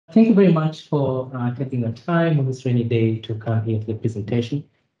Thank you very much for taking the time on this rainy day to come here to the presentation.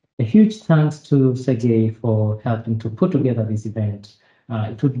 A huge thanks to Sergey for helping to put together this event.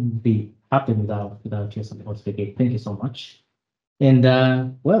 It wouldn't be happening without your support, Sergey. Thank you so much. And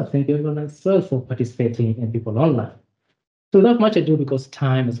well, thank you everyone as well for participating and people online. So without much ado, because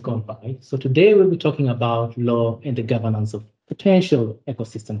time has gone by, so today we'll be talking about law and the governance of potential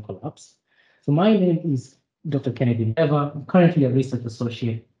ecosystem collapse. So my name is Dr. Kennedy Neva. I'm currently a research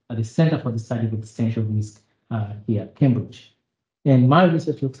associate at the Center for the Study of Existential Risk here at Cambridge. And my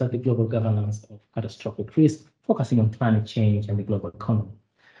research looks at the global governance of catastrophic risk, focusing on climate change and the global economy.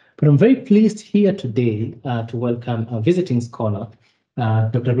 But I'm very pleased here today to welcome a visiting scholar,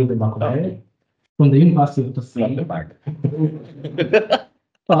 Dr. Reuben Makomere, from the University of Tasmania.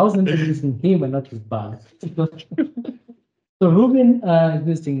 I was introducing him and not his bag. So Reuben is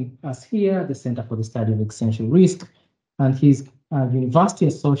visiting us here at the Center for the Study of Existential Risk, and he's a university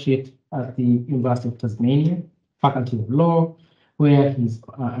associate at the University of Tasmania, Faculty of Law, where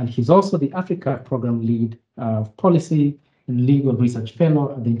he's also the Africa Program Lead of Policy and Legal Research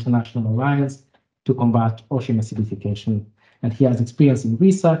Fellow at the International Alliance to Combat Ocean Acidification. And he has experience in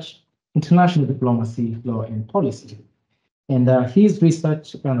research, international diplomacy, law, and policy. And his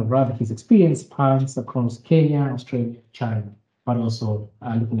research, rather his experience, spans across Kenya, Australia, China, but also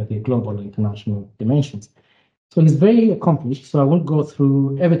looking at the global and international dimensions. So he's very accomplished, so I won't go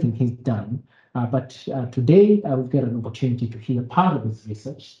through everything he's done, but today I will get an opportunity to hear part of his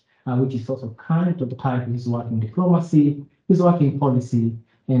research, which is also kind of the type he's working in diplomacy, he's working in policy,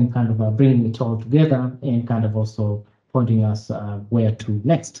 and kind of bringing it all together and kind of also pointing us where to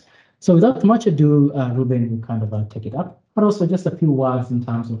next. So without much ado, Reuben will kind of take it up, but also just a few words in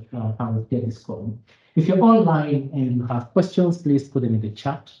terms of how we get this going. If you're online and you have questions, please put them in the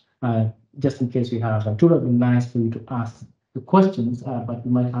chat. Just in case we have, it would have been nice for you to ask the questions, but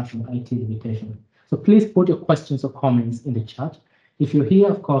we might have some IT limitation. So please put your questions or comments in the chat. If you're here,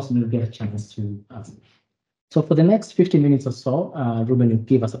 of course, you'll get a chance to ask. So for the next 15 minutes or so, Reuben will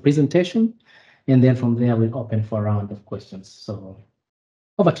give us a presentation, and then from there we'll open for a round of questions. So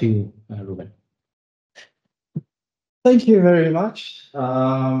over to you, Reuben. Thank you very much.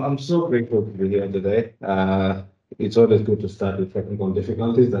 I'm so grateful to be here today. It's always good to start with technical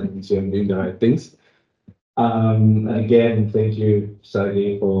difficulties. That means you're doing the right things. Again, thank you,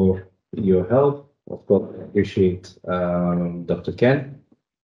 Sergey, for your help. Of course, I appreciate Dr. Ken.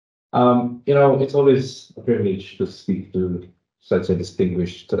 It's always a privilege to speak to such a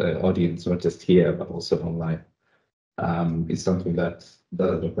distinguished audience, not just here, but also online. It's something that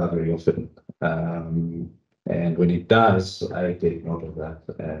doesn't occur very often. And when it does, I take note of that.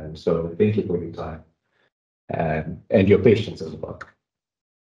 And so thank you for your time and your patience as well.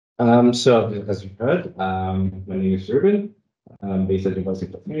 So as you heard, my name is Reuben. I'm based at the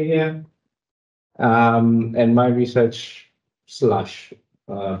University of Tasmania. And my research / sort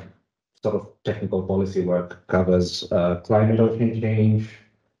of technical policy work covers climate change,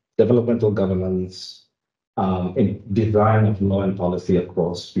 developmental governance, in design of law and policy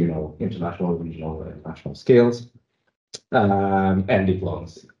across, international, regional, and national scales, and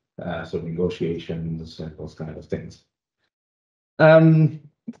diplomacy, so negotiations and those kind of things. And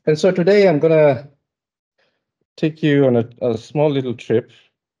so today I'm gonna take you on a small little trip.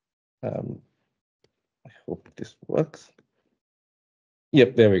 I hope this works.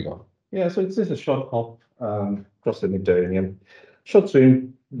 Yep, there we go. Yeah, so it's just a short hop across the Mediterranean, short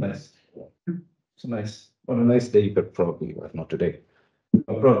swim, nice. It's nice. On a nice day, but probably not today.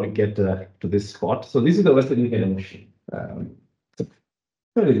 I'll probably get to this spot. So this is the Western Indian Ocean. It's a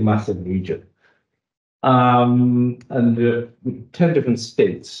very massive region. And 10 different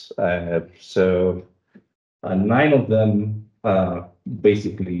states. So 9 of them are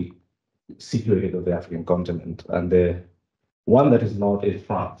basically situated on the African continent. And the one that is not is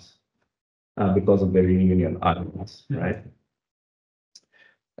France, because of the Reunion Islands, right?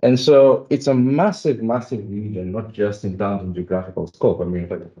 And so it's a massive, massive region, not just in terms of geographical scope. I mean,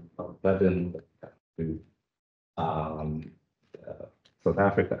 from Britain to South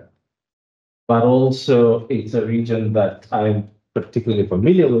Africa, but also it's a region that I'm particularly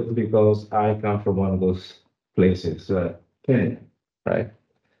familiar with because I come from one of those places, Kenya, right?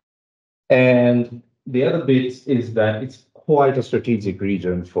 And the other bit is that it's quite a strategic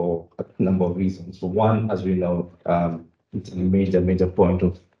region for a number of reasons. For one, as we know, it's a major point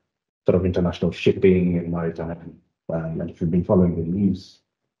of sort of international shipping and maritime. And if you've been following the news,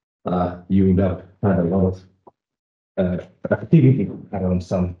 you would have had a lot of activity around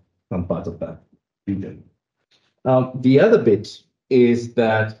some parts of that region. The other bit is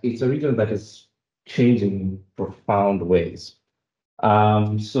that it's a region that is changing in profound ways.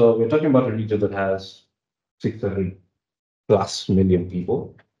 So we're talking about a region that has 600 plus million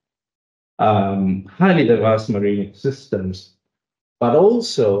people, highly diverse marine systems, but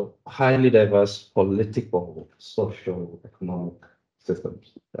also highly diverse political, social, economic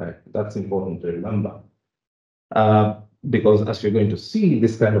systems, right? That's important to remember. Because as we're going to see,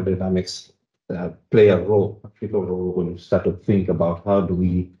 this kind of dynamics play a critical role when we start to think about how do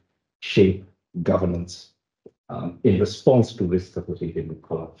we shape governance in response to risks associated with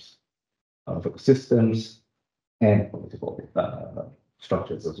collapse of ecosystems and political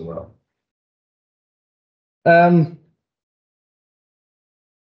structures as well. And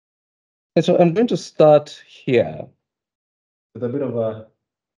so I'm going to start here with a bit of a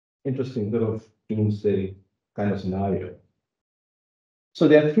interesting bit of doomsday kind of scenario. So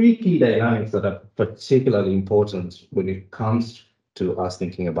there are three key dynamics that are particularly important when it comes to us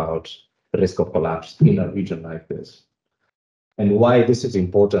thinking about the risk of collapse in a region like this. And why this is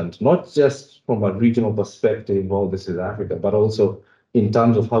important, not just from a regional perspective, well, this is Africa, but also in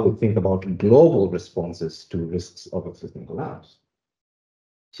terms of how we think about global responses to risks of existing collapse.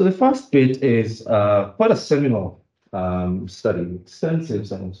 So the first bit is quite a seminal study, extensive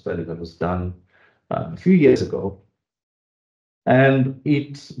seminal study that was done a few years ago. And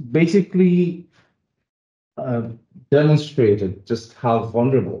it basically demonstrated just how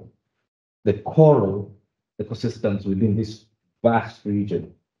vulnerable the coral ecosystems within this vast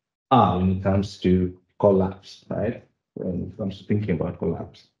region are when it comes to collapse, right? When it comes to thinking about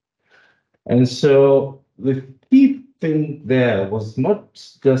collapse. And so the key thing there was not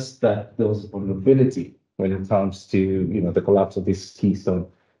just that there was vulnerability when it comes to the collapse of these keystone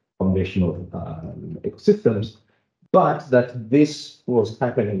foundational ecosystems, but that this was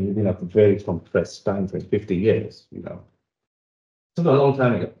happening within a very compressed time frame, 50 years. It's not a long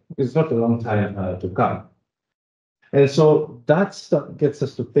time ago. It's not a long time to come. And so that gets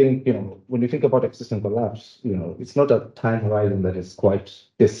us to think, when you think about existing collapse, it's not a time horizon that is quite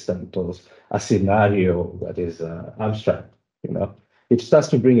distant or a scenario that is abstract. It starts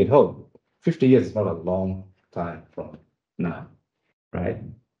to bring it home. 50 years is not a long time from now, right?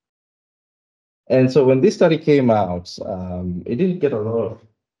 And so when this study came out, it didn't get a lot of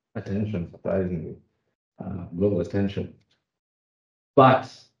attention, surprisingly, global attention.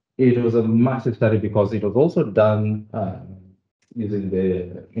 But it was a massive study because it was also done using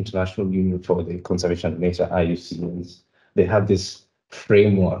the International Union for the Conservation of Nature, IUCN. They have this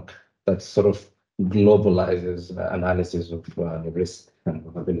framework that sort of globalizes analysis of the risk and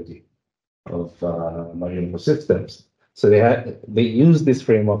vulnerability of marine ecosystems. So they use this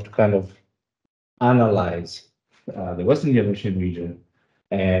framework to kind of analyze the Western Indian Ocean region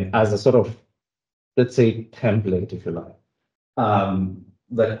and as a sort of, let's say, template, if you like,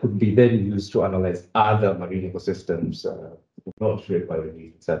 that could be then used to analyze other marine ecosystems, not shaped by the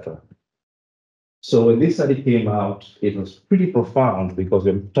reef, etc. So when this study came out, it was pretty profound because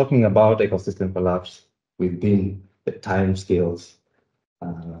we're talking about ecosystem collapse within the timescales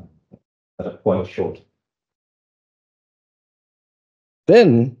that are quite short.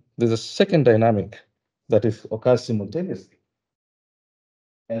 Then there's a second dynamic that occurs simultaneously,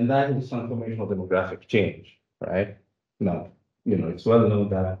 and that is transformational demographic change, right? Now, it's well known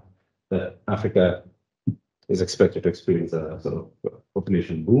that Africa is expected to experience a sort of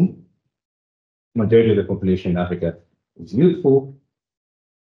population boom. Majority of the population in Africa is youthful.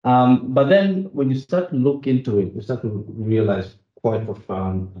 But then when you start to look into it, you start to realize quite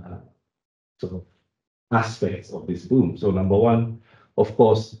profound sort of aspects of this boom. So number one, of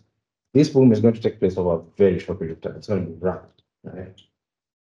course, this boom is going to take place over a very short period of time. It's going to be rapid, right?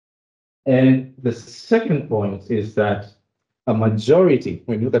 And the second point is that a majority,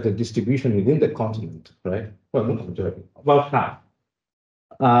 when you look at the distribution within the continent, right? Well, not a majority, about half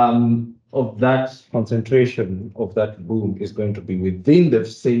of that concentration of that boom is going to be within the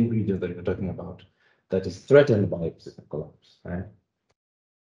same region that you're talking about that is threatened by ecosystem collapse, right?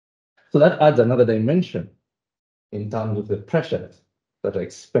 So that adds another dimension in terms of the pressures that are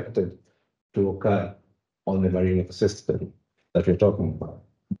expected to occur on the marine ecosystem that we're talking about.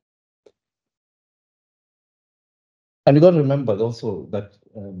 And you got to remember also that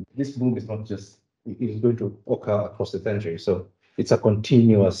this boom is not just, it is going to occur across the century. So it's a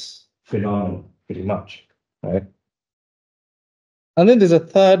continuous phenomenon, pretty much, right? And then there's a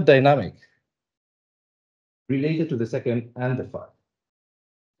third dynamic related to the second and the third.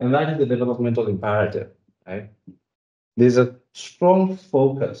 And that is the developmental imperative, right? There's a strong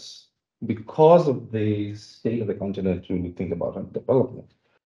focus because of the state of the continent when you think about development.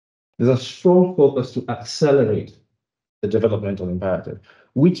 There's a strong focus to accelerate the developmental imperative.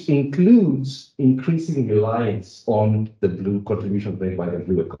 which includes increasing reliance on the blue contribution made by the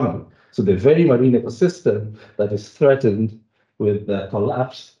blue economy. So the very marine ecosystem that is threatened with the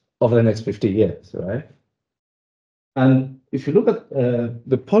collapse over the next 50 years, right? And if you look at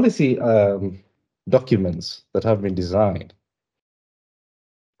the policy documents that have been designed,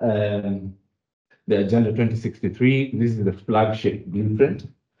 the Agenda 2063, this is the flagship blueprint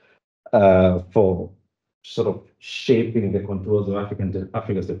for sort of shaping the contours of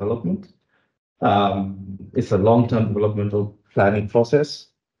Africa's development. It's a long-term developmental planning process.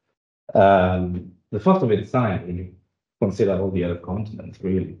 The first of its kind when you consider all the other continents,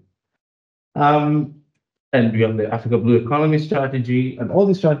 really. And we have the Africa Blue Economy Strategy, and all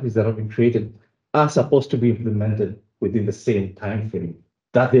these strategies that have been created are supposed to be implemented within the same time frame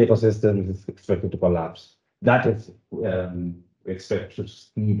that the ecosystem is expected to collapse. That is expected to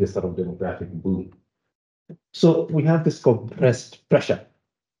see this sort of demographic boom. So we have this compressed pressure,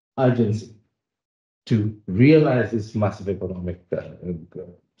 urgency to realize this massive economic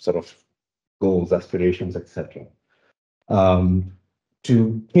sort of goals, aspirations, etc.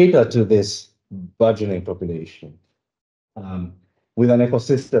 To cater to this burgeoning population with an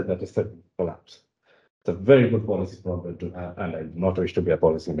ecosystem that is set to collapse. It's a very good policy problem to have, and I do not wish to be a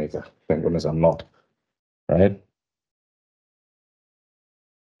policymaker. Thank goodness I'm not, right?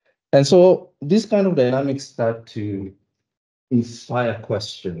 And so these kind of dynamics start to inspire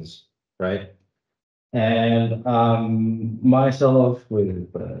questions, right? And myself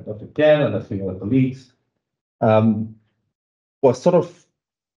with Dr. Ken and a few other colleagues was sort of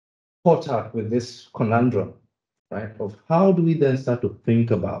caught up with this conundrum, right? Of how do we then start to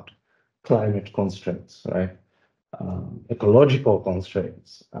think about climate constraints, right? Ecological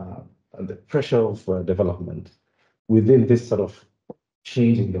constraints, and the pressure of development within this sort of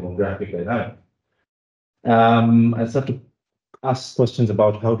changing demographic dynamic. And start to ask questions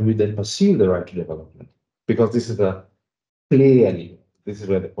about how do we then pursue the right to development? Because this is clearly, this is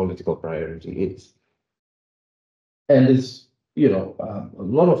where the political priority is. And it's, you know, a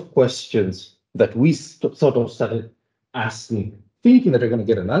lot of questions that we sort of started asking, thinking that we're going to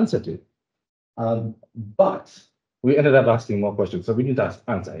get an answer to. But we ended up asking more questions. So we didn't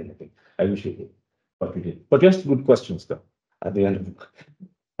answer anything. I wish we did, but we did. But just good questions, though, at the end of it,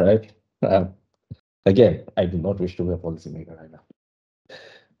 right? Again, I do not wish to be a policymaker right now.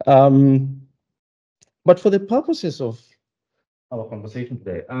 But for the purposes of our conversation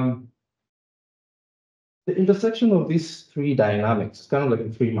today, the intersection of these three dynamics is kind of like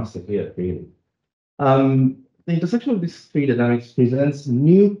a three musketeers, really. The intersection of these three dynamics presents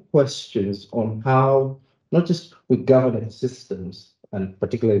new questions on how not just we govern systems, and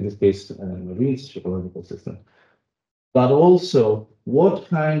particularly in this case, marine ecological systems, but also what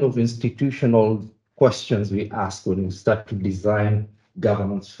kind of institutional questions we ask when we start to design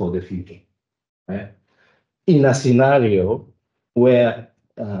governance for the future, right? In a scenario where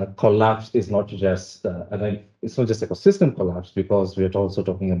collapse is not just, it's not just ecosystem collapse, because we're also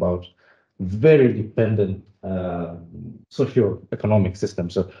talking about very dependent socio-economic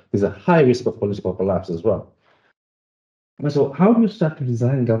systems. So there's a high risk of political collapse as well. And so how do you start to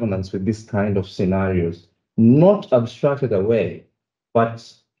design governance with this kind of scenarios, not abstracted away,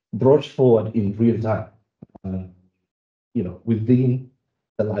 but brought forward in real time, you know, within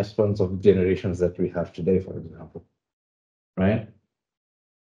the lifespans of generations that we have today, for example, right?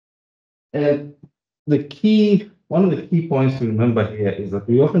 And one of the key points to remember here is that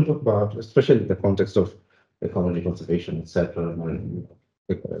we often talk about, especially in the context of ecology conservation, etc., and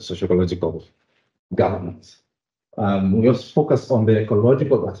socio-ecological governance. We also focus on the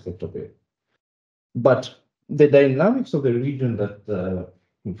ecological aspect of it. But the dynamics of the region that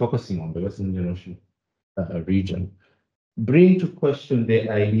we're focusing on, the Western Indian Ocean region, bring to question the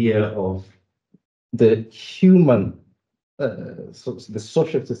idea of the human, so the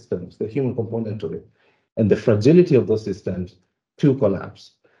social systems, the human component to it, and the fragility of those systems to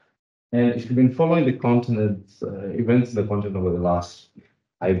collapse. And if you've been following the continent, events in the continent over the last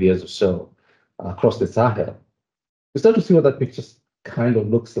 5 years or so, across the Sahel, you start to see what that picture kind of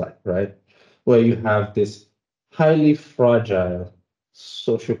looks like, right? Where you have this highly fragile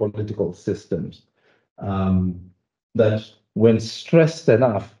socio-political systems that, when stressed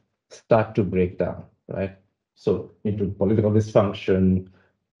enough, start to break down, right? So into political dysfunction,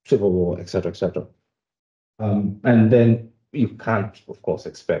 civil war, et cetera, et cetera. And then you can't, of course,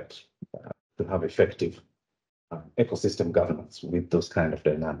 expect to have effective ecosystem governance with those kind of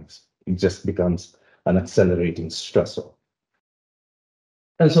dynamics. It just becomes an accelerating stressor.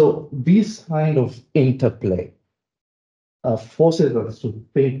 And so this kind of interplay forces us to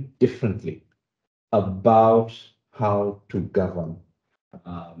think differently about how to govern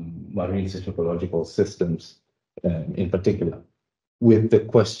marine socio-ecological systems in particular, with the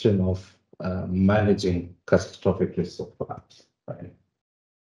question of managing catastrophic risks of collapse, right?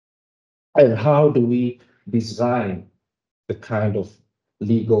 And how do we design the kind of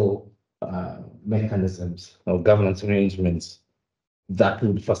legal mechanisms or governance arrangements that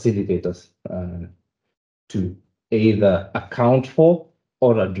would facilitate us to either account for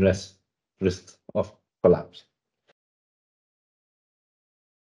or address risks of collapse.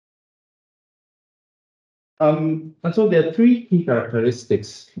 And so there are three key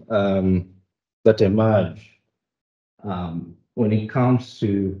characteristics that emerge when it comes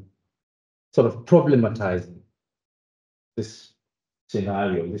to sort of problematizing this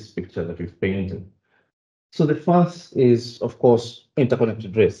scenario, this picture that we've painted. So the first is, of course,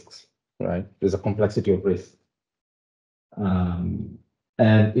 interconnected risks, right? There's a complexity of risk. And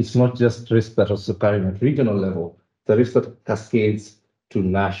it's not just risk that is occurring at regional level, the risk that cascades to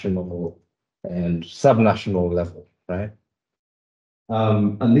national and subnational level, right?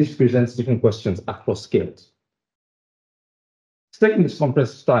 And this presents different questions across scales. It's taking this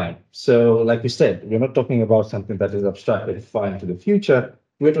compressed time. So like we said, we're not talking about something that is abstractly defined to the future.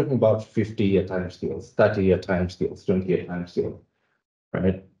 We're talking about 50-year timescales, 30-year timescales, 20-year timescales,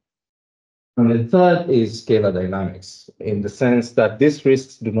 right? And the third is scalar dynamics, in the sense that these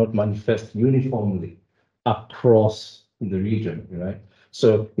risks do not manifest uniformly across the region, right?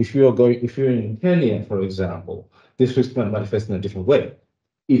 So if you're in Kenya, for example, this risk can manifest in a different way.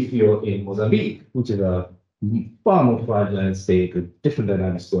 If you're in Mozambique, which is a far more fragile state with different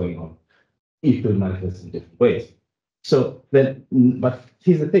dynamics going on, it will manifest in different ways. So then, but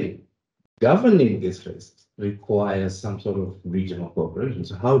here's the thing, governing these risks requires some sort of regional cooperation.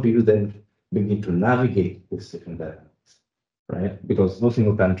 So how do you then begin to navigate these different dynamics, right? Because no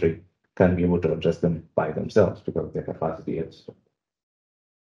single country can be able to address them by themselves because of their capacity is,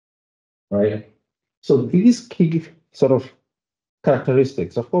 right? So these key sort of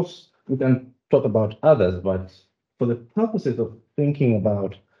characteristics, of course, we can talk about others, but for the purposes of thinking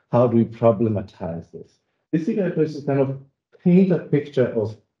about how do we problematize this, these characteristics kind of paint a picture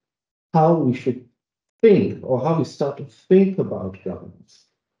of how we should think or how we start to think about governance.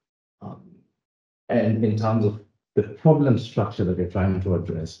 And in terms of the problem structure that we're trying to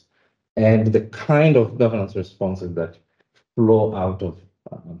address and the kind of governance responses that flow out of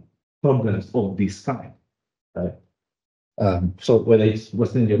problems of this kind, right? So whether it's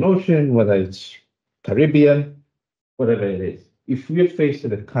Western Indian Ocean, whether it's Caribbean, whatever it is, if we're faced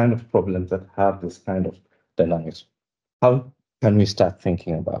with the kind of problems that have this kind of dynamics, how can we start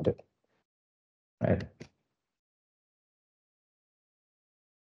thinking about it, right?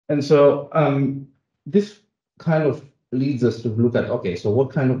 And so this kind of leads us to look at, okay, so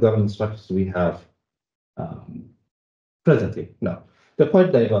what kind of governance structures do we have presently? Now, they're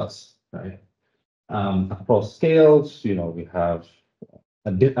quite diverse, right? Across scales, we have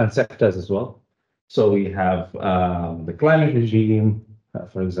and sectors as well. So we have the climate regime,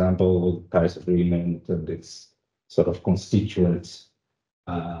 for example, Paris Agreement and its sort of constituent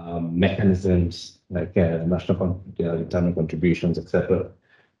mechanisms like national internal contributions, etc.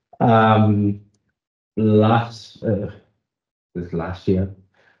 This last year,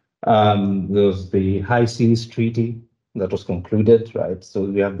 there was the High Seas Treaty that was concluded, right? So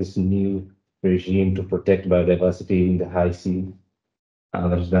we have this new regime to protect biodiversity in the high sea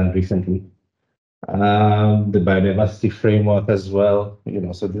that was done recently. The biodiversity framework as well,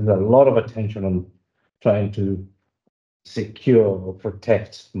 so there's a lot of attention on trying to secure or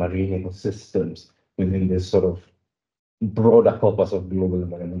protect marine ecosystems within this sort of broader corpus of global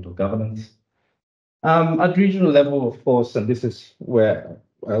environmental governance. At regional level, of course, and this is where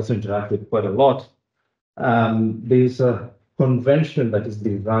I also interacted quite a lot, there's a convention that is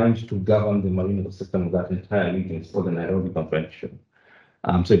designed to govern the marine ecosystem of that entire region. It's called the Nairobi Convention.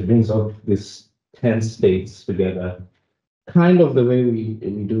 So it brings up these 10 states together, kind of the way we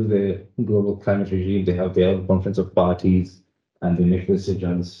do the global climate regime. They have their own conference of parties and they make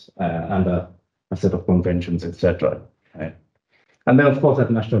decisions under a set of conventions, etc. Right? And then, of course,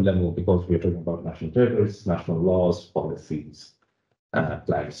 at national level, because we're talking about national territories, national laws, policies,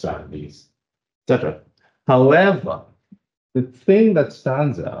 climate strategies, etc. However, the thing that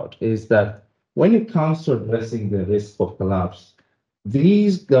stands out is that when it comes to addressing the risk of collapse,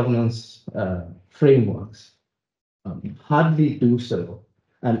 these governance frameworks hardly do so.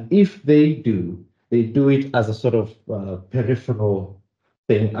 And if they do it as a sort of peripheral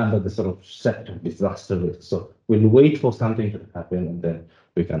thing under the sort of set of disaster risk. So we'll wait for something to happen and then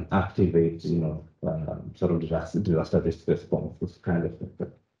we can activate, sort of disaster risk response, this kind of thing.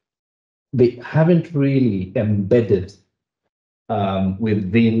 But they haven't really embedded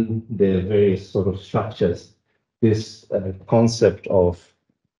within the various sort of structures, this concept of,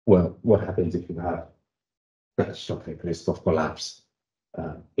 well, what happens if you have catastrophic risk of collapse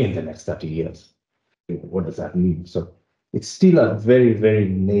in the next 30 years? What does that mean? So it's still a very, very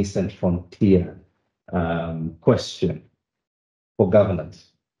nascent frontier question for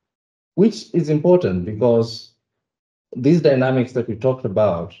governance, which is important because these dynamics that we talked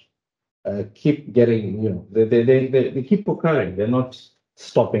about keep getting, they keep occurring. They're not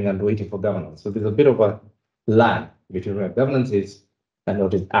stopping and waiting for governance. So there's a bit of a lag between where governance is and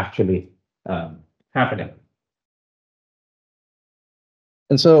what is actually happening.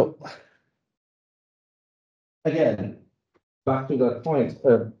 And so, again, back to that point,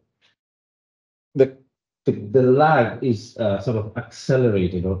 the lag is sort of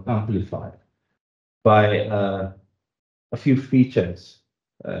accelerated or amplified by a few features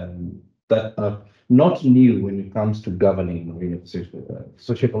that are not new when it comes to governing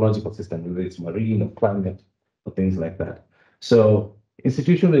socio-ecological systems, whether it's marine or climate or things like that. So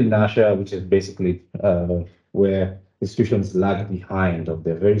institutional inertia, which is basically where institutions lag behind, or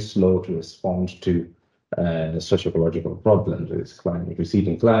they're very slow to respond to socio-ecological problems. It's climate,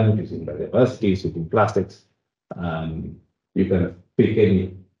 receding biodiversity, receding plastics. You can pick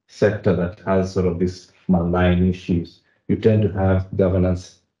any sector that has sort of these malign issues. You tend to have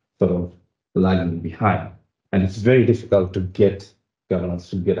governance sort of lagging behind. And it's very difficult to get governance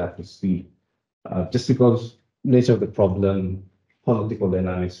to get up to speed, just because nature of the problem, political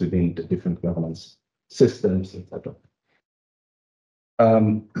dynamics within the different governance systems, etc.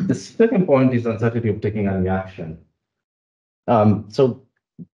 The second point is uncertainty of taking any action. So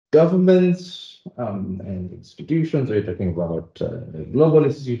governments and institutions, we're talking about global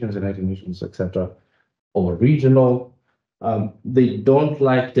institutions, United Nations, etc., or regional, they don't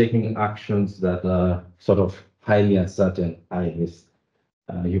like taking actions that are sort of highly uncertain, high risk.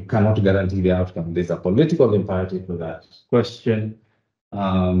 You cannot guarantee the outcome. There's a political imperative to that question.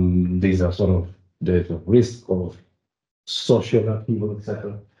 These are sort of the risk of social upheaval,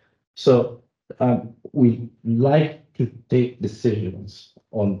 etc. So we like to take decisions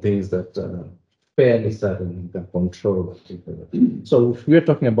on things that are fairly certain and can control. So if we're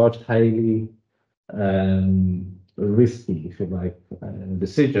talking about highly risky, if you like,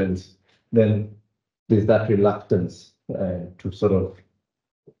 decisions, then there's that reluctance to sort of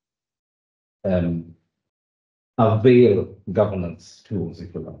avail governance tools,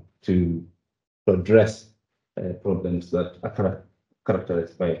 if you like, to address problems that are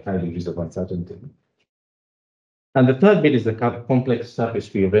characterized by high degrees of uncertainty. And the third bit is the complex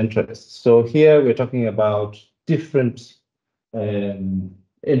tapestry of interests. So here we're talking about different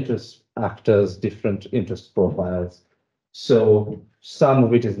interest actors, different interest profiles. So some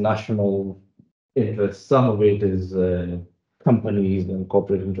of it is national interest, some of it is companies and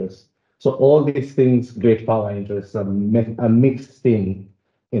corporate interests. So all these things, great power interests, are mixed in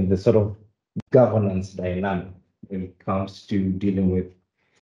the sort of governance dynamic when it comes to dealing with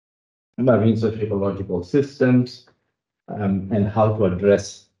marine socio-ecological systems and how to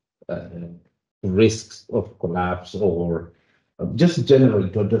address risks of collapse or just generally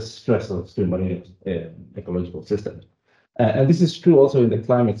to address stressors to marine ecological systems. And this is true also in the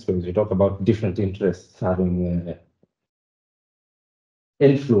climate space. We talk about different interests having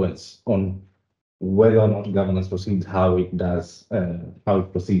influence on whether or not governance proceeds, how it does, how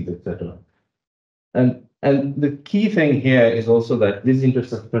it proceeds, etc. And the key thing here is also that these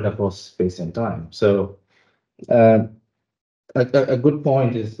interests are spread across space and time. So a good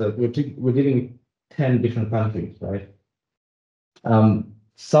point is that we're dealing with 10 different countries, right?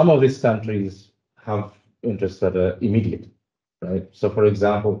 Some of these countries have interests that are immediate, right? So for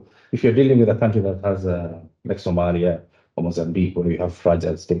example, if you're dealing with a country that has like Somalia or Mozambique, where you have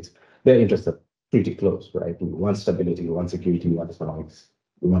fragile states, their interests are pretty close, right? We want stability, we want security, we want economics,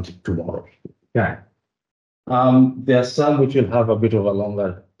 we want it tomorrow. Yeah. There are some which will have a bit of a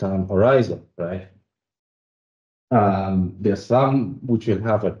longer term horizon, right? There are some which will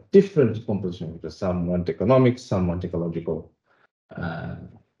have a different composition, because some want economics, some want ecological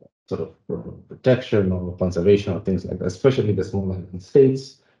sort of protection or conservation or things like that, especially the smaller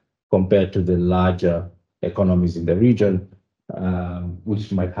states compared to the larger economies in the region,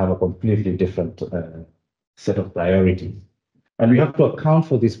 which might have a completely different set of priorities. And we have to account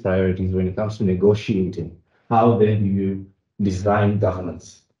for these priorities when it comes to negotiating. How then do you design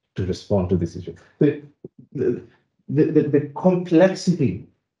governance to respond to this issue? The complexity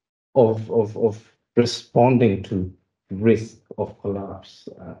of responding to risk of collapse,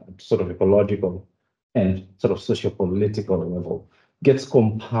 sort of ecological and sort of socio-political level, gets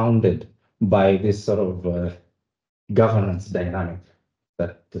compounded by this sort of governance dynamic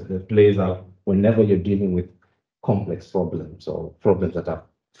that plays out whenever you're dealing with complex problems or problems that are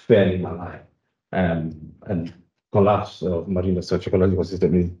fairly malign. And collapse of marine socio-ecological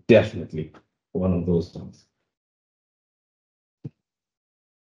system is definitely one of those things.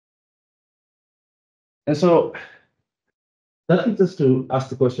 And so that leads us to ask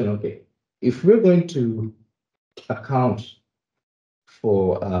the question, okay, if we're going to account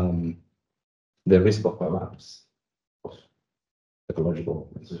for the risk of collapse of ecological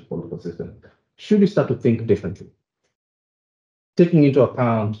and socio-political system, should we start to think differently? Taking into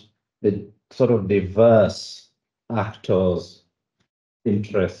account the sort of diverse actors,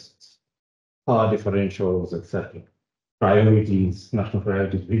 interests, power differentials, etc., priorities, national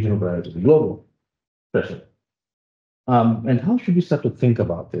priorities, regional priorities, global pressure. And how should we start to think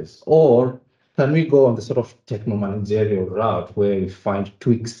about this? Or can we go on the sort of techno-managerial route where we find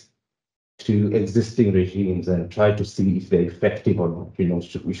tweaks to existing regimes and try to see if they're effective or not?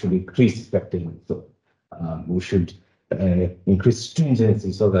 We should increase effectiveness. So we should increase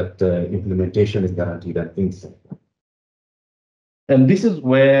stringency so that implementation is guaranteed and things like that. And this is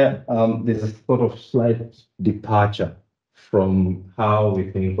where there's a sort of slight departure from how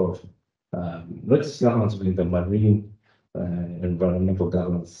we think of not just governance within the marine environmental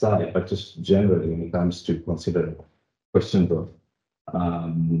governance side, but just generally when it comes to considering questions of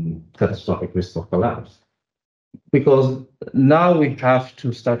catastrophic risk of collapse. Because now we have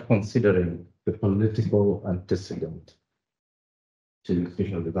to start considering the political antecedent to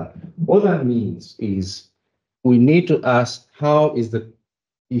institutional design. What that means is we need to ask, how is the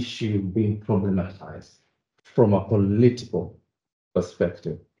issue being problematized from a political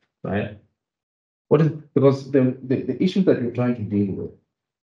perspective, right? Because the issues that you're trying to deal with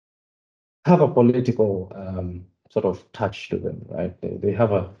have a political sort of touch to them, right? They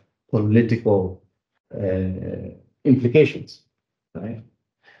have a political implications, right?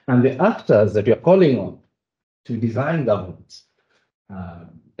 And the actors that you're calling on to design governance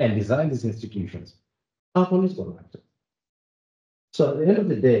and design these institutions are political actors. So at the end of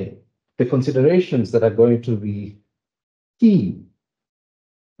the day, the considerations that are going to be key,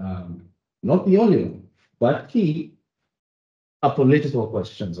 not the only one, but key, are political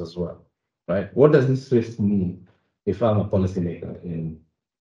questions as well, right? What does this risk mean if I'm a policymaker in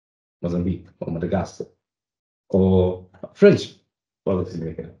Mozambique or Madagascar or a French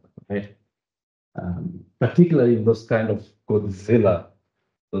policymaker, right? Particularly in those kind of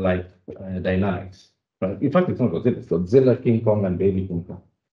Godzilla-like dynamics, right? In fact, it's not Godzilla, it's Godzilla, King Kong, and Baby King Kong.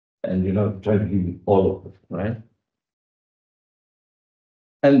 And trying to give you all of it, right?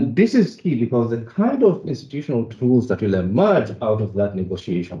 And this is key because the kind of institutional tools that will emerge out of that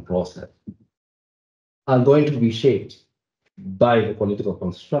negotiation process are going to be shaped by the political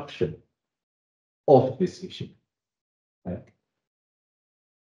construction of this issue, right?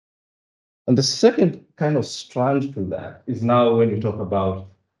 And the second kind of strand to that is now when you talk about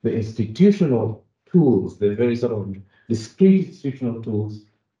the institutional tools, the very sort of discrete institutional tools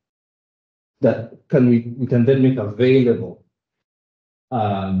that we can then make available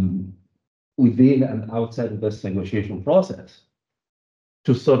within and outside of this negotiation process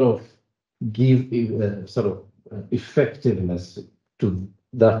to sort of give sort of effectiveness to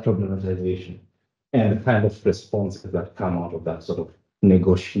that problematization and the kind of responses that come out of that sort of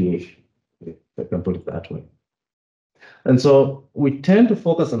negotiation, if I can put it that way. And so we tend to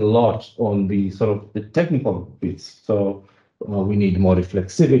focus a lot on the sort of the technical bits. So we need more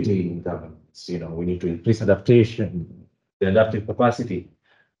reflexivity in governance. We need to increase adaptation, the adaptive capacity.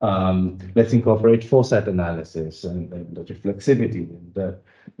 Let's incorporate foresight analysis and the reflexivity and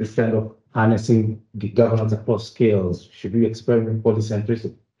this kind of harnessing the governance across scales. Should we experiment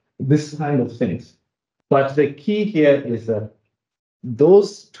polycentricity? This kind of things. But the key here is that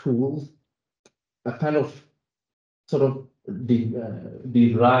those tools are kind of sort of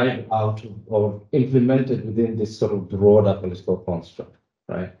derived out of or implemented within this sort of broader political construct,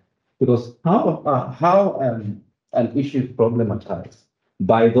 right? Because how an issue is problematized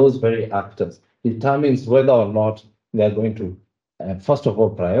by those very actors determines whether or not they're going to, first of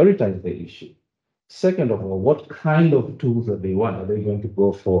all, prioritize the issue. Second of all, what kind of tools that they want? Are they going to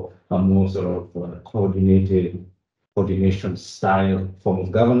go for a more sort of coordination style form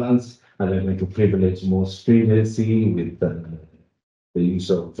of governance? Are they going to privilege more stringency with the use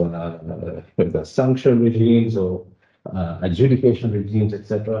of the sanction regimes or adjudication regimes,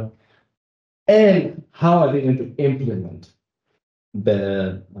 etc.? And how are they going to implement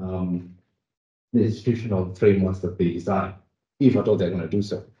the institutional frameworks that they design, if at all they're going to do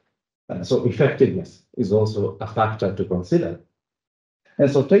so? So effectiveness is also a factor to consider. And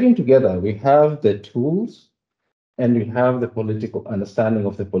so taken together, we have the tools and you have the political understanding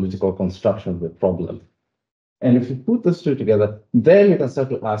of the political construction of the problem. And if you put those two together, then you can start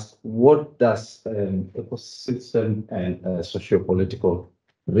to ask, what does ecosystem and socio-political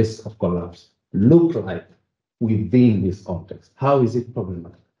risk of collapse look like within this context? How is it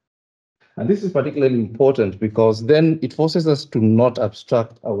problematic? And this is particularly important because then it forces us to not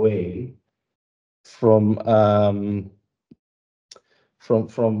abstract away from the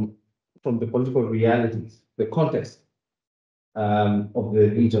political realities, the context of the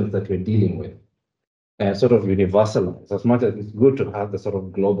regions that we're dealing with, and sort of universalize. As much as it's good to have the sort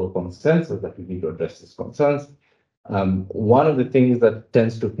of global consensus that we need to address these concerns, one of the things that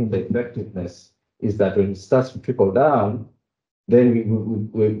tends to hinder effectiveness is that when it starts to trickle down, then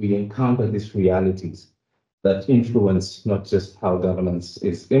we encounter these realities that influence not just how governance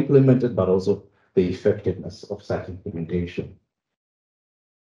is implemented, but also the effectiveness of such implementation.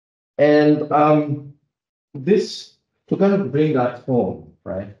 And this, to kind of bring that home,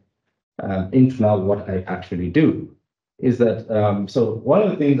 right, into now what I actually do, is that, so one of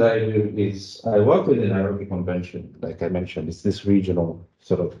the things I do is I work with the Nairobi Convention, like I mentioned, it's this regional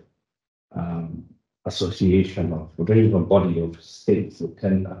sort of association of regional body of states, the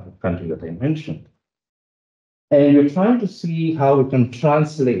 10 countries that I mentioned. And we're trying to see how we can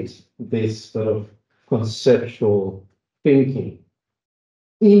translate this sort of conceptual thinking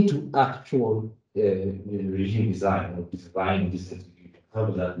into actual regime design or design this institution. How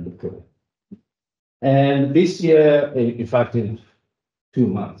does that look like? And this year, in fact, in 2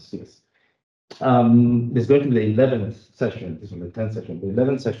 months, yes, there's going to be the 11th session, this is the 10th session, the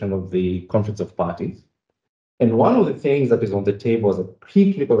 11th session of the Conference of Parties. And one of the things that is on the table as a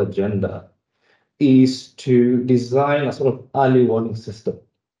critical agenda is to design a sort of early warning system,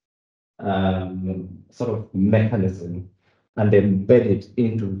 sort of mechanism, and embed it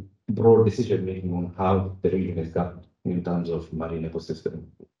into broad decision making on how the region is governed in terms of marine ecosystem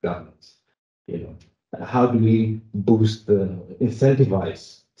governance. You know, how do we boost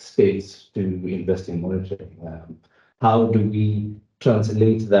incentivize states to invest in monitoring? How do we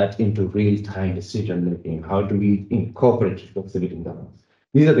translate that into real-time decision making? How do we incorporate responsibility in governance?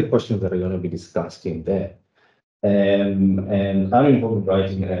 These are the questions that are going to be discussed in there. And I'm involved in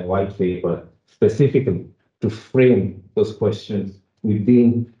writing a white paper specifically to frame those questions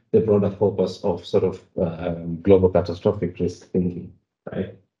within the broader focus of sort of global catastrophic risk thinking,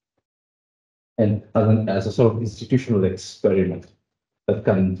 right? And as a sort of institutional experiment that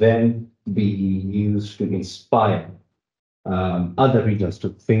can then be used to inspire other regions to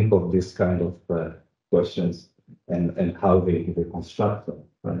think of this kind of questions and how they construct them,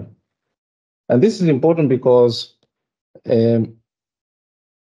 right? And this is important because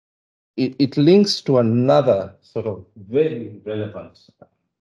it links to another sort of very relevant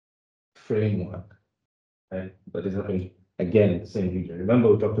framework, right? That is happening again in the same region.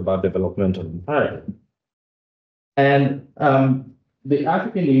 Remember, we talked about developmental imperative. And the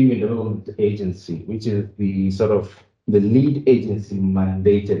African Union Development Agency, which is the sort of the lead agency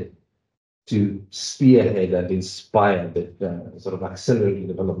mandated to spearhead and inspire the sort of accelerating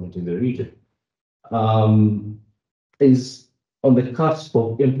development in the region, is on the cusp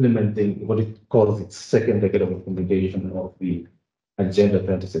of implementing what it calls its second decade of implementation of the Agenda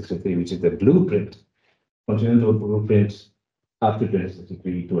 2063, which is the blueprint, continental blueprint up to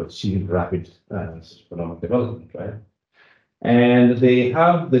 2063 to achieve rapid economic development, right? And they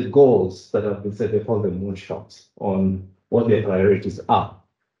have the goals that have been set, they call them moonshots, on what their priorities are.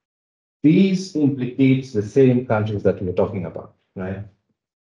 These implicate the same countries that we're talking about, right?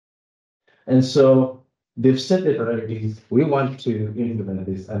 And so they've set their priorities. We want to implement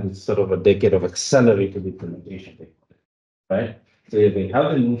this, and it's sort of a decade of accelerated implementation, right? So they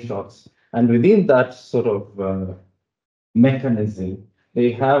have the moonshots, and within that sort of mechanism,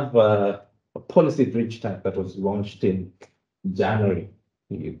 they have a policy bridge tank that was launched in January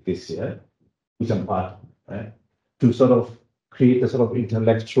this year, which I'm part of, right? To sort of create a sort of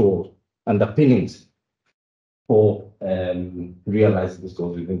intellectual underpinnings for realizing these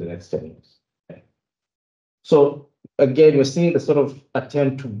goals within the next 10 years. Okay. So again, we're seeing the sort of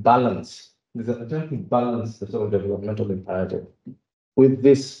attempt to balance, there's an attempt to balance the sort of developmental imperative with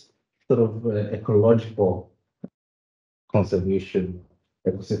this sort of ecological conservation,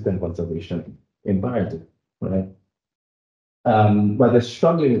 ecosystem conservation imperative, right? But they're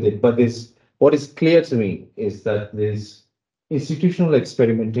struggling with it. But what is clear to me is that there's institutional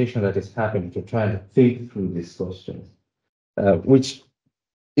experimentation that is happening to try and think through these questions, which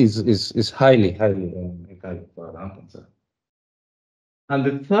is highly encouraging for our concern. And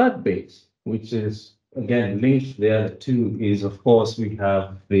the third base, which is again linked to the other two, is of course we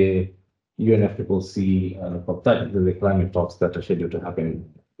have the UNFCCC COP30, the climate talks that are scheduled to happen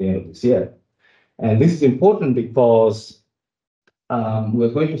at the end of this year. And this is important because we're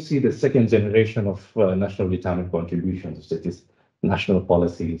going to see the second generation of national retirement contributions, that is national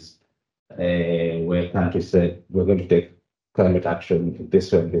policies, where countries said we're going to take climate action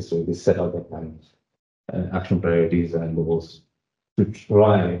this way and this way. They set out the climate action priorities and goals to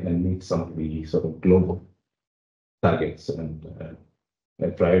try and meet some of the sort of global targets and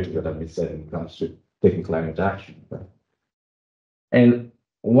priorities that have been set when it comes to taking climate action. Right? And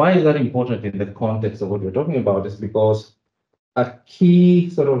why is that important in the context of what we're talking about is because a key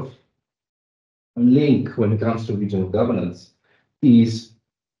sort of link when it comes to regional governance is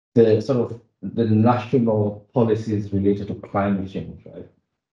the sort of the national policies related to climate change, right?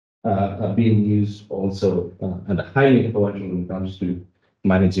 Are being used also and are highly influential when it comes to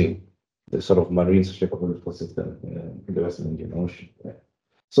managing the sort of marine socio-ecological system in the Western Indian Ocean. Right?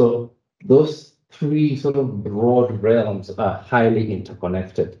 So those three sort of broad realms are highly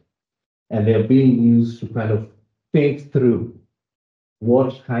interconnected, and they're being used to kind of think through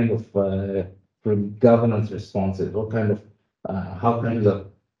what kind of governance responses, what kind of how countries are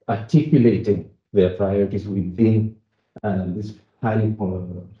articulating their priorities within this highly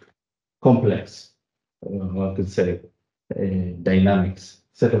complex, I could say,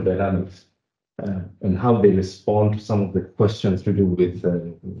 set of dynamics, and how they respond to some of the questions to do with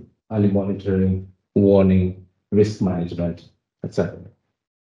early monitoring, warning, risk management, etc.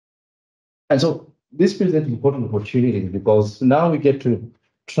 And so this presents important opportunities because now we get to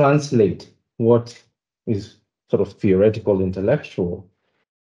translate what is sort of theoretical, intellectual,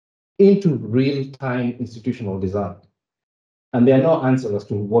 into real-time institutional design. And there are no answers as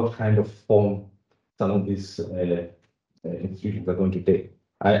to what kind of form some of these institutions are going to take.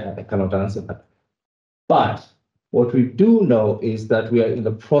 I cannot answer that. But what we do know is that we are in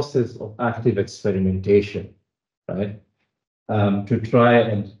the process of active experimentation, right? To try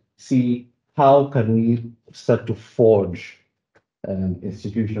and see how can we start to forge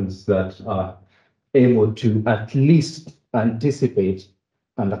institutions that are able to at least anticipate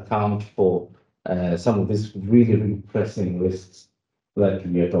and account for some of these really, really pressing risks that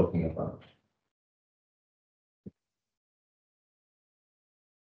we are talking about.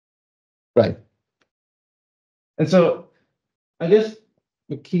 Right. And so I guess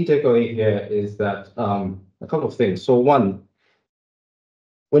the key takeaway here is that a couple of things. So one,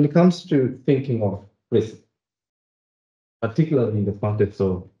 when it comes to thinking of risk, particularly in the context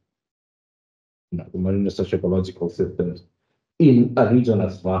of the marine socio-ecological systems in a region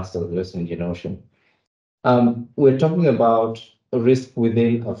as vast as the Western Indian Ocean, we're talking about a risk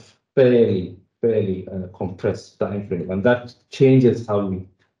within a fairly compressed time frame, and that changes how we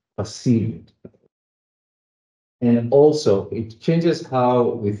perceive it. And also, it changes how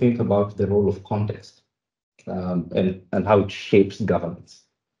we think about the role of context and how it shapes governance,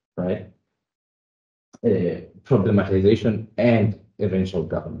 right? Problematization and eventual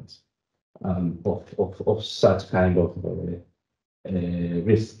governance of such kind of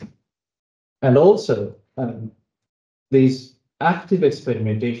risk. And also, there's active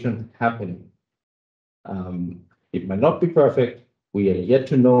experimentation happening. It might not be perfect. We are yet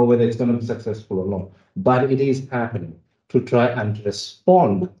to know whether it's going to be successful or not, but it is happening to try and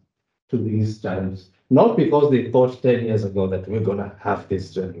respond to these challenges. Not because they thought 10 years ago that we're going to have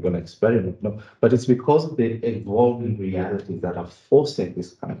this, we're going to experiment, no, but it's because of the evolving realities that are forcing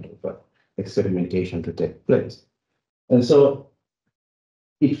this kind of experimentation to take place. And so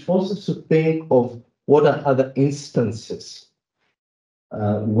it forces us to think of what are other instances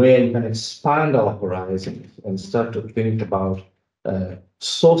where we can expand our horizons and start to think about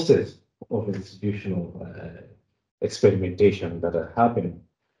sources of institutional experimentation that are happening,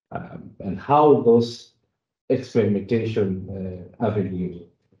 and how those experimentation avenues,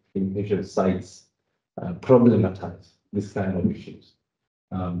 experimentation sites problematize this kind of issues,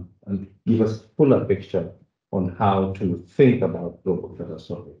 and give us a fuller picture on how to think about global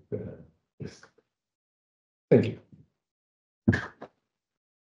catastrophic risk. Thank you.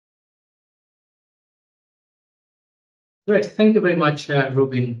 Great, thank you very much,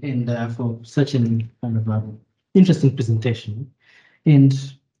 Reuben, and for such an kind of interesting presentation. And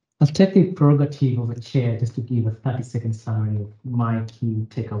I'll take the prerogative of a chair just to give a 30-second summary of my key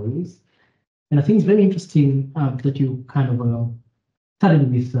takeaways. And I think it's very interesting that you kind of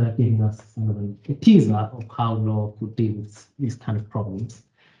started with giving us kind of a teaser of how law could deal with these kind of problems,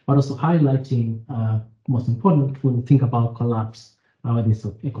 but also highlighting, most important, when we think about collapse, whether it's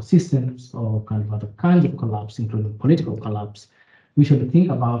of ecosystems or kind of other kinds of collapse, including political collapse, we should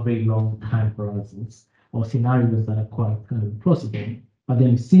think about very long time horizons or scenarios that are quite plausible But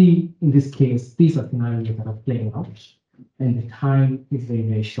then you see, in this case, these are scenarios that are playing out, and the time is very,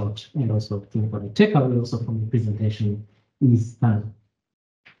 very short. And also, I think what I take away also from the presentation is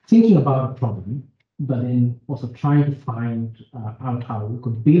thinking about a problem, but then also trying to find out how we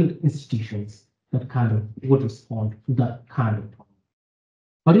could build institutions that kind of would respond to that kind of problem.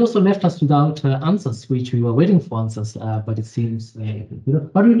 But he also left us without answers, which we were waiting for answers, but it seems,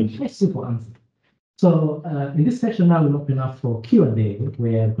 but really simple answers. So in this session now, we'll open up for Q&A,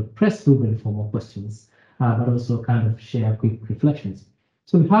 where we could press Reuben for more questions, but also kind of share quick reflections.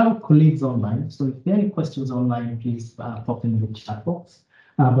 So we have colleagues online. So if there are any questions online, please pop in the chat box.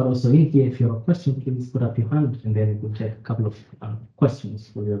 But also in here, if you have a question, please put up your hand, and then we'll take a couple of questions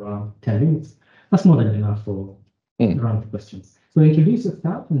for around 10 minutes. That's more than enough for a round of questions. So introduce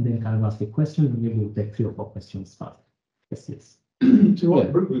yourself and then kind of ask a question, and maybe we'll take 3 or 4 questions first. Yes, yes. So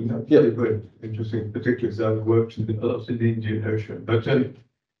what Reuben that's very good, interesting, particularly as I've worked a lot in the Indian Ocean. But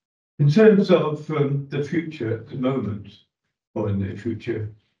in terms of the future at the moment, or in the future,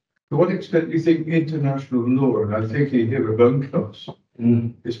 to what extent do you think international law, and I'm thinking here of UNCLOS,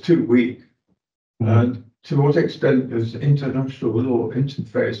 is too weak? And to what extent does international law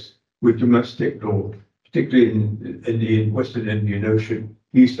interface with domestic law, particularly in the Western Indian Ocean,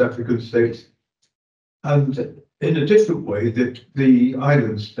 East African states? And in a different way, that the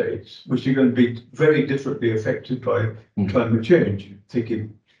island states, which are going to be very differently affected by climate change,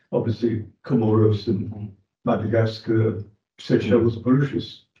 thinking obviously Comoros and Madagascar, Seychelles,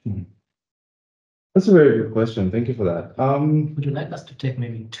 Mauritius. That's a very good question. Thank you for that. Would you like us to take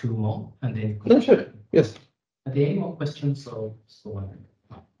maybe 2 more, and then? No, sure. Yes. Are there any more questions? So on.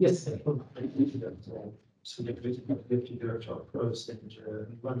 Yes, sir. So the Deputy Director of First and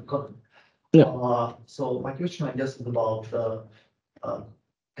Reuben Makomere. Yeah. So my question, I guess, is about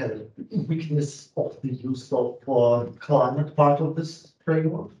kind of weakness of the use of climate part of this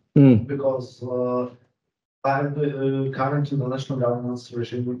framework, because current international governance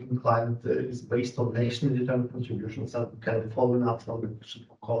regime in climate is based on nationally determined contributions, and kind of following up from the question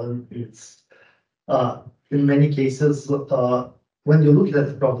of Colin. It's in many cases when you look at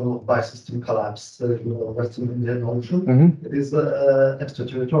the problem of biosystem collapse in the Western Indian Ocean, it is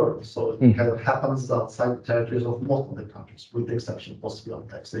extraterritorial. So it kind of happens outside the territories of most of the countries, with the exception possibly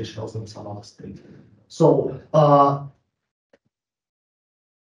of like Seychelles and some other states. So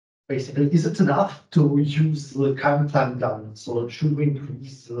basically, is it enough to use the current climate governance? So should we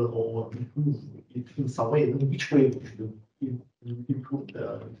increase or improve it in some way? In which way should we improve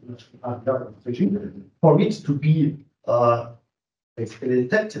the international climate governance regime for it to be basically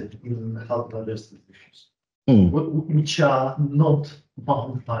effective in helping address these issues, which are not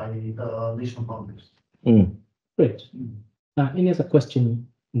bound by national boundaries? Great. Any other question?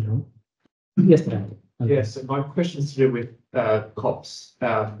 No. Yes, Dan. Yes, so my question is to do with COPs,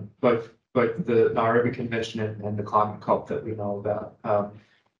 both the Nairobi Convention and the climate COP that we know about.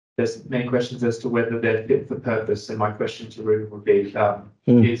 There's many questions as to whether they're fit for purpose, and my question to Reuben would be,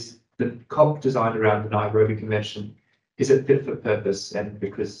 is the COP designed around the Nairobi Convention, is it fit for purpose? And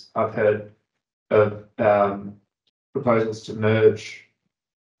because I've heard of proposals to merge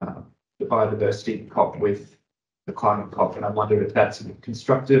the biodiversity COP with the climate COP, and I wonder if that's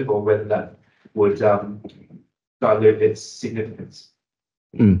constructive or whether that would dilute its significance.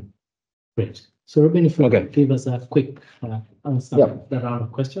 Great. So Reuben, if you could give us a quick answer to that round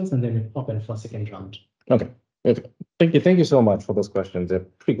of questions, and then we'll open for a second round. Okay. Thank you so much for those questions. They're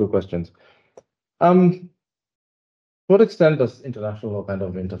pretty good questions. To what extent does international law kind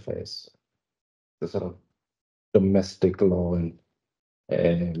of interface the sort of domestic law and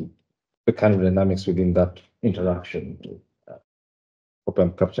the kind of dynamics within that interaction? Hope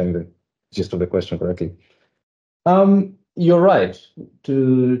I'm capturing the gist of the question correctly. You're right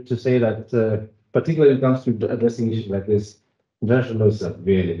to say that, particularly when it comes to addressing issues like this, international law is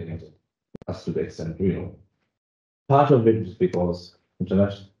really limited as to the extent, part of it is because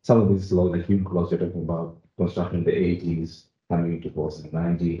some of these laws, like UNCLOS, you're talking about construction in the 80s, coming into force in the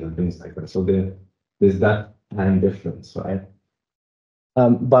 90s and things like that. So there's that time difference, right?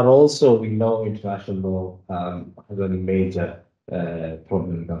 But also we know international law has a major problem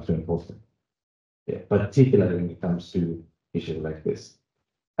when it comes to enforcement. Particularly when it comes to issues like this.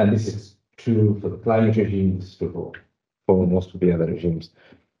 And this is true for the climate regime, this is true for most of the other regimes.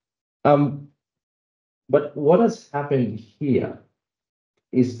 But what has happened here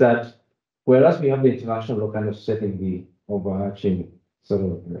is that whereas we have the international law kind of setting the overarching sort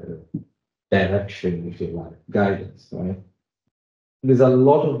of direction, if you like, guidance, right? There's a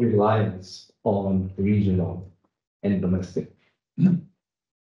lot of reliance on regional and domestic.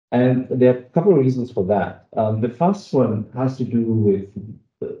 And there are a couple of reasons for that. The first one has to do with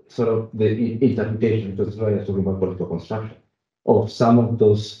sort of the interpretation, because I was talking about political construction, of some of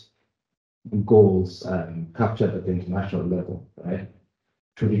those goals captured at the international level, right?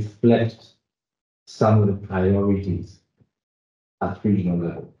 To reflect some of the priorities at regional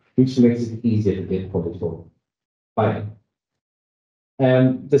level, which makes it easier to get political buy-in.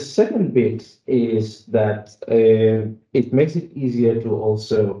 And the second bit is that it makes it easier to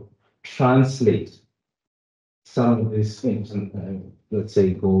also translate some of these things, let's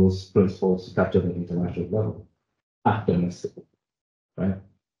say goals, principles captured at the international level at domestic, right?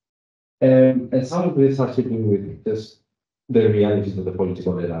 And some of this has to do with just the realities of the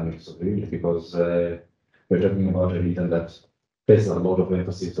political dynamics of the region, because we're talking about a region that places a lot of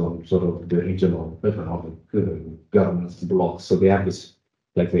emphasis on sort of the regional economic governance blocks. So they have this,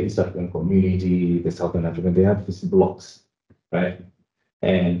 like the East African Community, the Southern African, they have these blocks, right?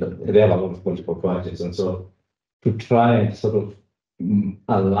 And they have a lot of political projects. And so to try and sort of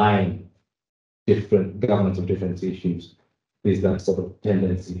align different governments of different issues, there's that sort of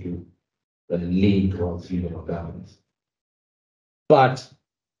tendency to lean towards regional governance. But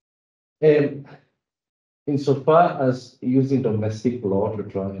insofar as using domestic law to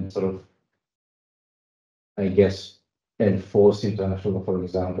try and sort of, I guess, enforce international law, for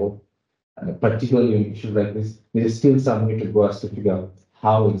example, particularly on issues like this, there's still some way to go as to figure out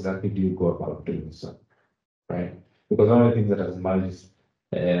how exactly do you go about doing so, right? Because one of the things that has emerged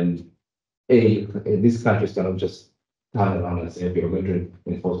is, these countries cannot just turn around and say, okay, we're going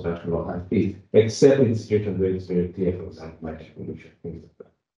to enforce international law, except in situations where it's very clear, for example, like pollution, things like that.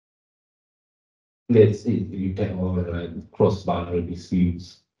 You can override cross-boundary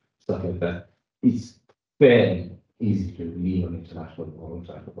disputes, stuff like that. It's fairly easy to lean on international law,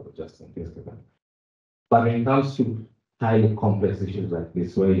 international justice, things like that. But when it comes to highly complex issues like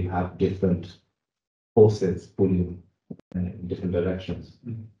this, where you have different forces pulling in different directions,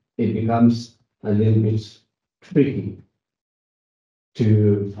 it becomes a little bit tricky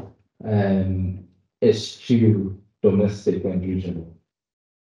to eschew domestic and regional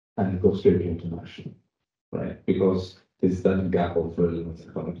and go straight to international, right? Because there's that gap of relevance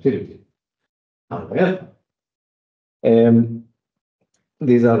and connectivity. However,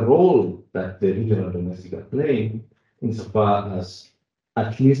 there's a role that the regional and domestic are playing insofar as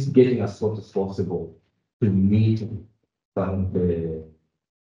at least getting as close as possible to meet some of the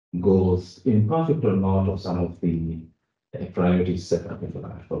goals, in perfect or not, of some of the priorities set up at the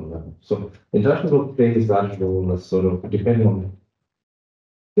national level. So international plays that role as sort of, depending on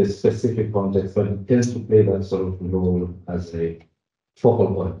the specific context, but it tends to play that sort of role as a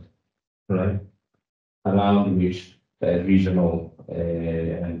focal point, right? Around which regional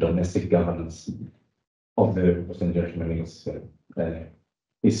and domestic governance of the representation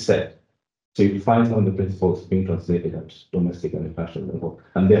is set. So you find some of the principles being translated at domestic and international level,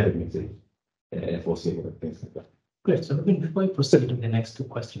 and there it makes it foreseeable and things like that. Great. So before we proceed to the next two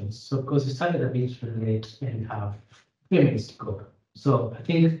questions, so because we started a bit late and have 3 minutes to go. So I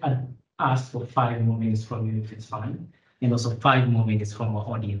think I'd ask for 5 more minutes from you if it's fine, and also 5 more minutes from our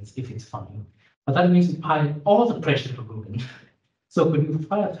audience if it's fine. But that means we pile all the pressure to Reuben. So could you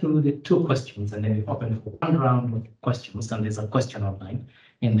fire through the 2 questions, and then we open for 1 round of questions, and there's a question online,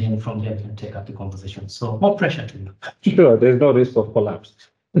 and then from there we can take up the conversation. So more pressure to you. Sure, there's no risk of collapse.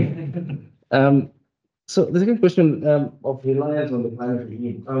 So the second question of reliance on the climate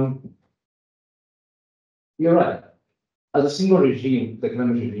regime. You're right. As a single regime, the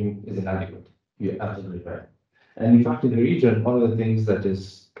climate regime is inadequate. You're absolutely right. And in fact, in the region, one of the things that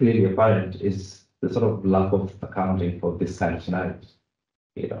is clearly apparent is the sort of lack of accounting for this kind of scenarios.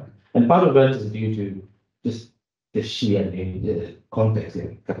 You know, and part of that is due to just the sheer context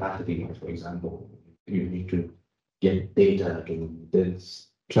and capacity. For example, you need to get data to then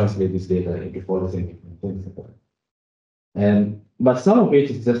translate this data into policy and things like that. But some of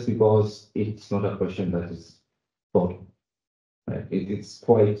it is just because it's not a question that is thought. Right? It's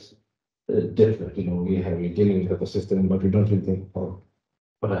quite different. You know, we're dealing with ecosystem, but we don't really think about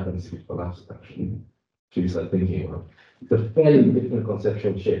what happens if it collapses. Actually, so you start thinking about it's a fairly different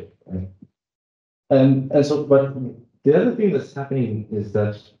conceptual shift. Right? And so, but the other thing that's happening is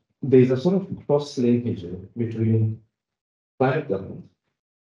that there's a sort of cross linkage between climate governance,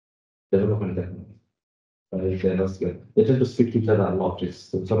 development governance. They tend to speak to each other a lot.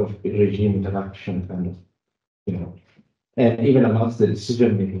 It's sort of regime interaction kind of, you know. And even amongst the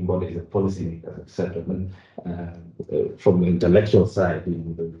decision-making bodies, the policymakers, etc. From the intellectual side,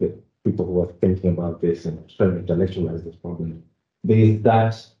 the people who are thinking about this and trying to intellectualize this problem, there is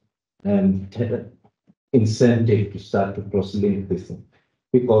that incentive to start to cross-link this thing.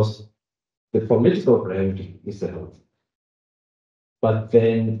 because the political priority is the health. But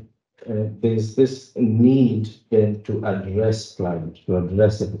then there's this need then to address climate, to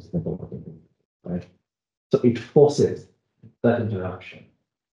address the sustainability, right? So it forces that interaction,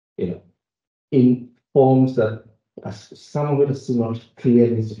 in forms that some of it is still not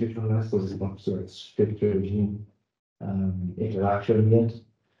clearly institutionalized because it's not so strict regime interaction yet.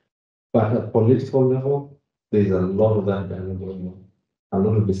 But at political level, there's a lot of that going on. A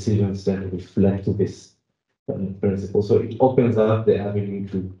lot of decisions that reflect this principle. So it opens up the avenue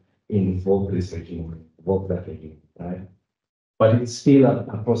to invoke this regime, invoke that regime, right? But it's still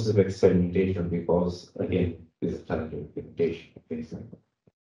a process of experimentation because, again, there's a challenge of implementation.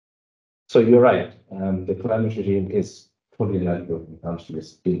 So you're right. The climate regime is fully inadequate when it comes to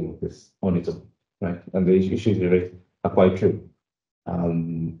this dealing with this on its own, right? And the issues you raised are quite true.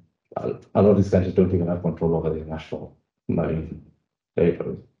 A lot of these countries don't even have control over their national marine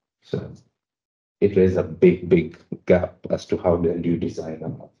territory. So it raises a big gap as to how then you design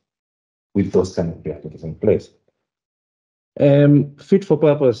them with those kind of realities in place. Fit for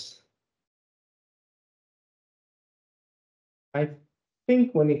purpose. I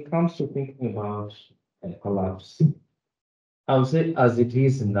think when it comes to thinking about a collapse, I would say as it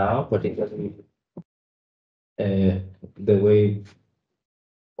is now, particularly the way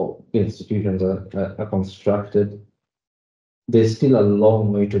institutions are constructed, there's still a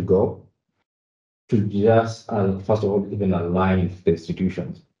long way to go to just, first of all, even align the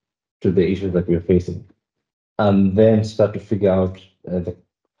institutions to the issues that we're facing, and then start to figure out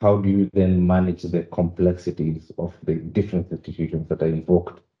how do you then manage the complexities of the different institutions that are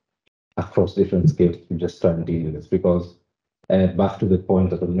invoked across different scales to just try and deal with this. Because back to the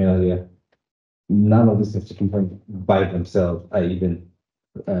point that I made earlier, none of these institutions by themselves are even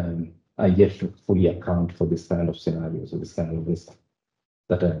are yet to fully account for this kind of scenarios or this kind of risk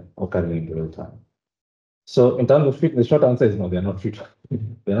that are occurring in real time. So in terms of fit, the short answer is no, they're not fit.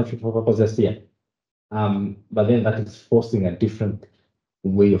 They're not fit for purpose just yet. But then that is forcing a different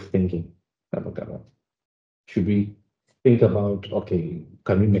way of thinking about government. Should we think about, okay,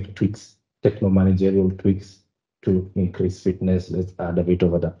 can we make tweaks, techno-managerial tweaks to increase fitness? Let's add a bit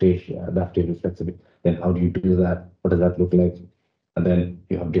of adaptation, adaptive flexibility. Then how do you do that? What does that look like? And then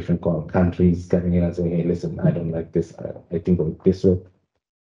you have different countries coming in and saying, hey, listen, I don't like this. I think of it this way.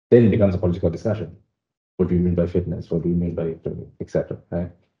 Then it becomes a political discussion. What do you mean by fitness? What do you mean by etc.?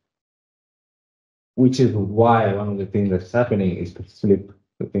 Right? Which is why one of the things that's happening is to flip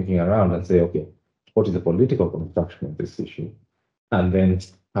the thinking around and say, okay, what is the political construction of this issue? And then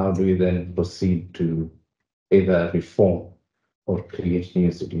how do we then proceed to either reform or create new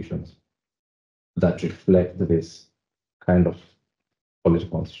institutions that reflect this kind of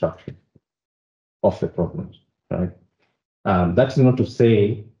political construction of the problems, right? That's not to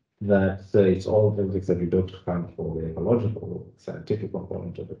say that it's all politics that we don't account for the ecological or scientific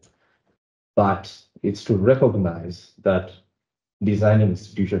component of it. But it's to recognize that designing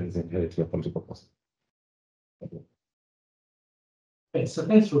institutions is inherently a political process. Okay, so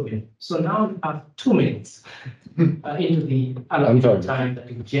thanks, Reuben. So now we have 2 minutes into the allocated time that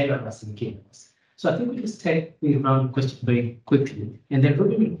the general has given us. So I think we just take the round question very quickly, and then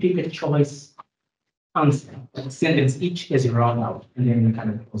Reuben will pick a choice answer, a sentence each as you round out, and then we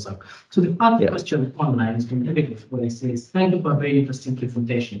kind of close up. So the first question online is from David, where it says, thank you for a very interesting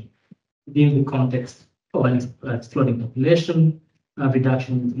presentation. Within the context of an exploding population,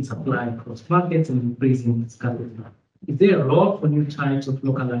 reduction in supply across markets, and increasing scarcity. Is there a role for new types of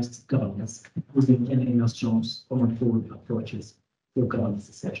localized governance using engineering storms or forward approaches to governance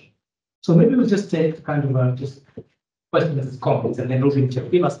succession? So maybe we'll just take kind of just question as comments, and then Reuben will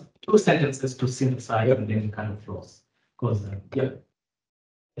give us 2 sentences to synthesize and then kind of close. Because yes,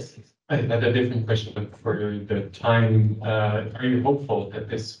 please. Another different question, but for the time, are you hopeful that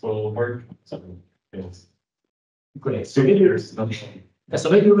this will work? Yes. Great. So maybe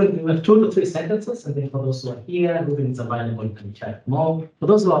we have 2 to 3 sentences, and then for those who are here, Reuben is available, you can chat more. For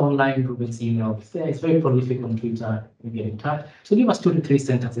those who are online, Reuben's email is there. It's very prolific on Twitter. You get in touch. So give us 2 to 3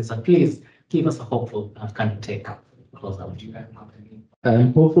 sentences, and please give us a hopeful kind of take up. Close out. You guys have any?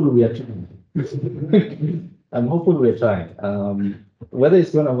 I'm hopeful we are trying. I'm hopeful we're trying. Whether it's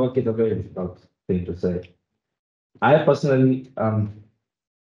going to work is a very difficult thing to say. I personally am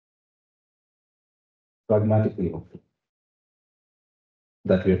pragmatically hopeful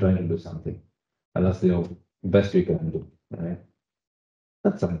that we're trying to do something, and that's the best we can do. Right?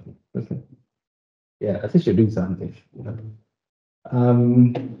 That's something. Yeah, I think you're doing something.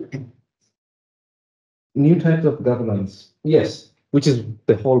 New types of governance. Yes, which is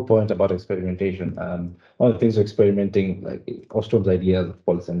the whole point about experimentation. One of the things we're experimenting, like Ostrom's ideas of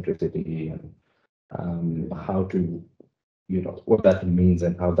polycentricity and how to, what that means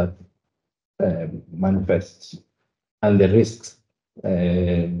and how that manifests, and the risks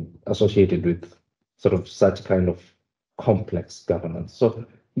associated with sort of such kind of complex governance. So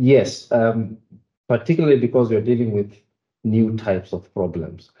yes, particularly because we're dealing with new types of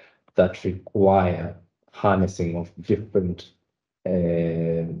problems that require harnessing of different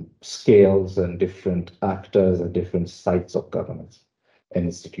scales and different actors and different sites of governance and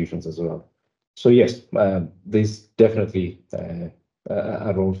institutions as well. So yes, there's definitely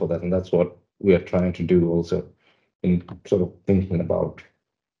a role for that, and that's what we are trying to do also in sort of thinking about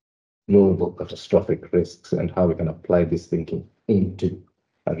global catastrophic risks and how we can apply this thinking into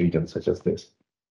a region such as this.